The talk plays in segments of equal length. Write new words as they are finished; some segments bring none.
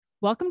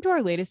Welcome to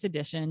our latest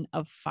edition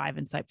of 5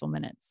 Insightful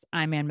Minutes.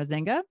 I'm Ann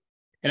Mazenga.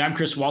 And I'm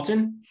Chris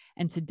Walton.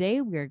 And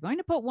today we are going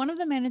to put one of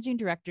the managing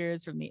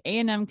directors from the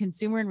A&M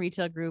Consumer and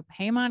Retail Group,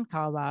 Hemant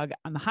Kalbag,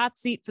 on the hot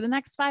seat for the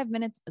next 5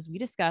 minutes as we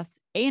discuss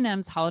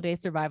A&M's Holiday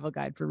Survival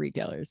Guide for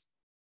retailers.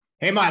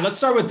 Hemant, let's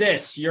start with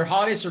this. Your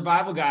Holiday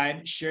Survival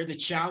Guide shared the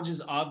challenges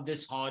of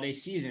this holiday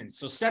season.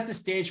 So set the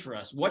stage for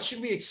us. What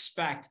should we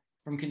expect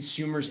from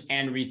consumers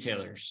and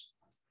retailers?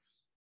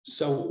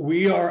 So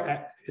we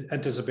are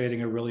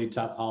anticipating a really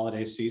tough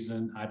holiday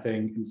season. I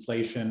think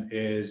inflation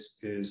is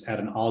at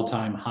an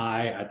all-time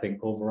high. I think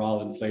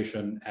overall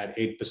inflation at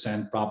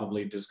 8%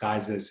 probably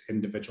disguises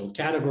individual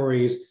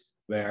categories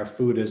where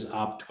food is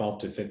up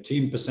 12 to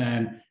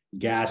 15%,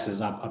 gas is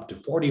up to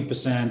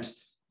 40%,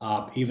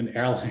 even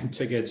airline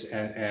tickets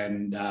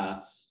and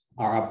are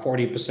up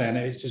 40%.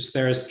 It's just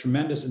there is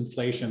tremendous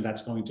inflation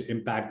that's going to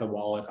impact the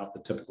wallet of the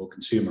typical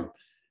consumer.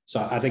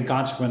 So I think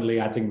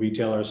consequently, I think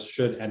retailers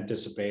should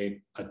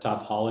anticipate a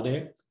tough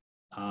holiday.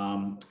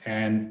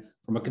 And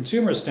from a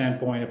consumer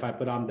standpoint, if I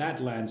put on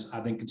that lens,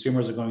 I think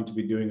consumers are going to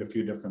be doing a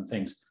few different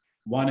things.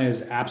 One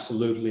is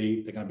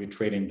absolutely, they're going to be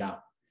trading down.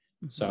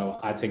 So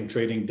I think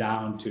trading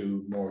down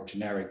to more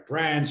generic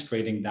brands,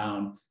 trading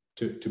down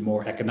to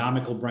more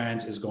economical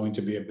brands is going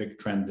to be a big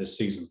trend this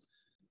season.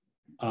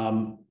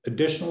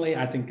 Additionally,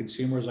 I think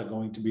consumers are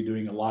going to be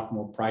doing a lot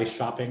more price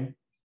shopping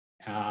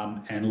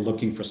and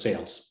looking for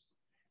sales.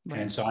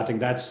 Right. And so I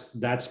think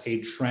that's a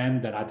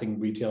trend that I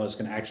think retailers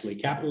can actually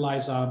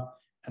capitalize on.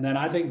 And then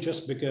I think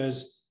just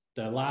because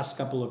the last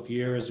couple of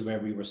years where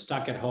we were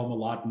stuck at home a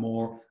lot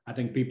more, I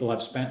think people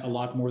have spent a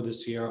lot more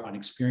this year on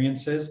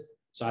experiences.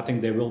 So I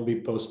think there will be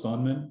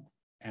postponement.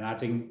 And I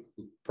think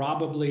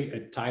probably a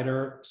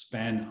tighter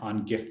spend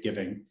on gift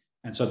giving.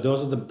 And so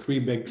those are the three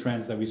big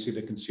trends that we see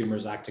the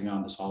consumers acting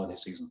on this holiday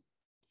season.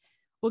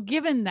 Well,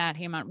 given that,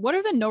 Hemant, what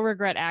are the no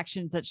regret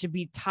actions that should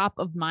be top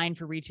of mind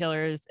for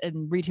retailers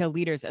and retail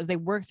leaders as they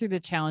work through the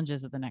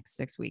challenges of the next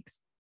 6 weeks?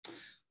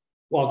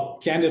 Well,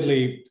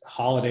 candidly,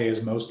 holiday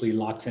is mostly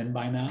locked in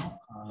by now.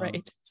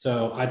 Right.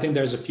 So I think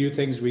there's a few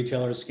things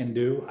retailers can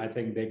do. I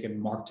think they can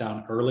mark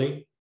down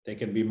early. They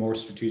can be more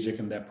strategic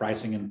in their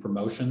pricing and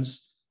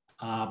promotions.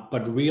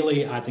 But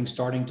really, I think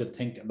starting to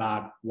think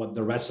about what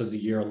the rest of the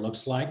year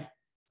looks like,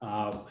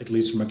 at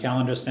least from a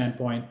calendar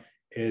standpoint,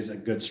 is a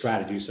good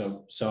strategy.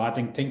 So I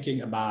think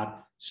thinking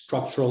about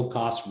structural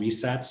cost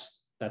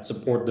resets that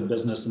support the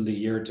business in the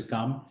year to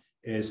come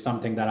is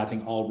something that I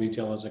think all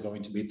retailers are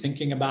going to be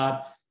thinking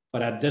about.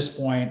 But at this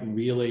point,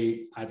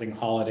 really, I think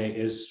holiday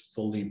is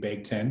fully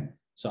baked in.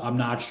 So I'm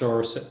not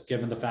sure,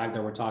 given the fact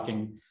that we're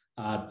talking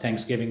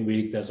Thanksgiving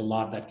week, there's a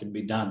lot that can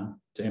be done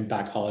to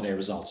impact holiday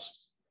results.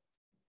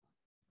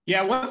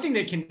 Yeah, one thing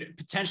that can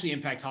potentially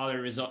impact holiday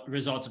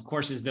results, of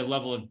course, is the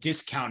level of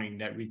discounting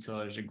that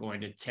retailers are going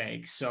to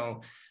take.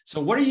 So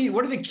what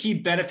are the key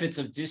benefits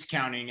of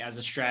discounting as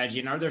a strategy?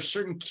 And are there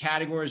certain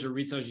categories or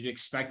retailers you'd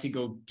expect to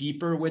go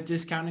deeper with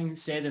discounting,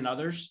 say, than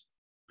others?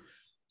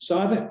 So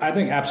I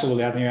think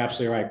absolutely. I think you're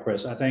absolutely right,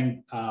 Chris. I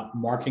think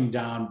marking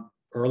down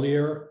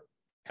earlier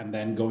and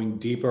then going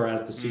deeper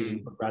as the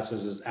season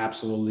progresses is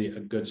absolutely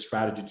a good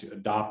strategy to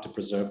adopt to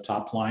preserve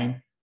top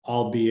line,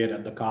 albeit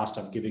at the cost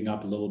of giving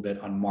up a little bit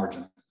on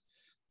margin.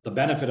 The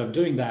benefit of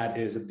doing that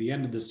is at the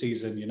end of the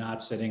season, you're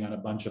not sitting on a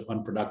bunch of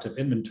unproductive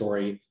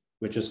inventory,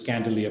 which is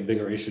candidly a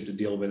bigger issue to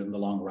deal with in the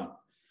long run.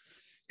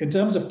 In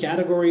terms of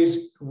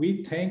categories,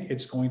 we think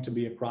it's going to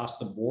be across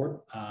the board.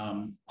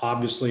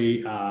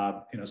 Obviously,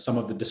 some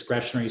of the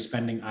discretionary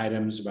spending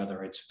items,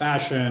 whether it's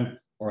fashion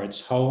or it's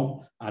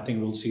home, I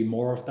think we'll see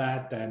more of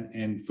that than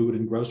in food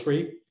and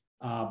grocery.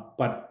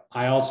 But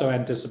I also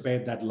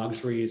anticipate that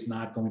luxury is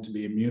not going to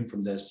be immune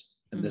from this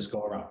in this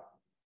go around.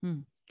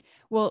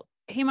 Well,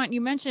 Hemant,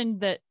 you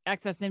mentioned that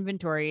excess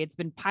inventory, it's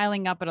been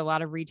piling up at a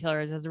lot of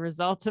retailers as a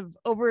result of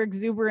over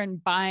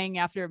exuberant buying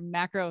after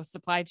macro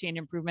supply chain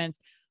improvements.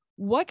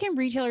 What can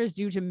retailers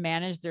do to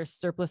manage their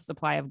surplus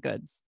supply of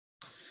goods?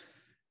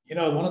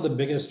 One of the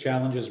biggest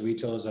challenges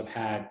retailers have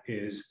had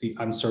is the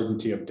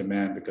uncertainty of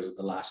demand because of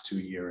the last 2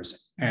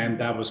 years. And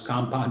that was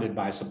compounded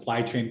by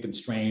supply chain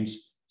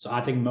constraints. So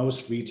I think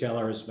most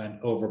retailers went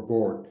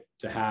overboard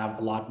to have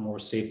a lot more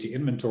safety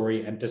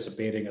inventory,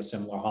 anticipating a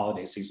similar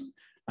holiday season.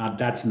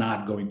 That's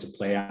not going to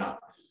play out.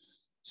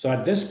 So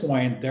at this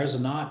point, there's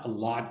not a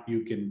lot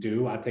you can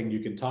do. I think you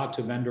can talk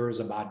to vendors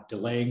about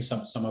delaying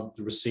some of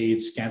the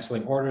receipts,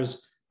 canceling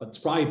orders, but it's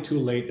probably too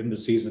late in the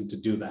season to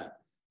do that.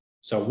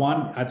 So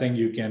one, I think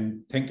you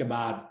can think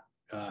about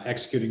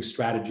executing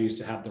strategies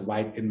to have the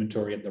right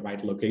inventory at the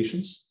right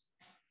locations.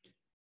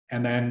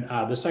 And then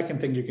the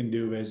second thing you can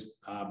do is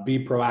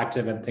be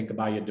proactive and think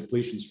about your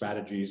depletion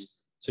strategies.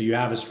 So you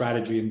have a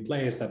strategy in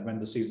place that when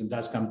the season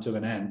does come to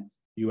an end,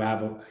 you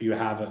have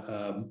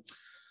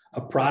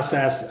a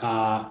process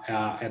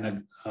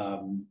and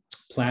a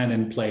plan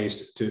in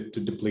place to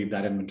deplete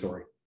that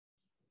inventory.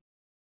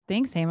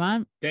 Thanks,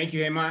 Hemant. Thank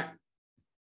you, Hemant.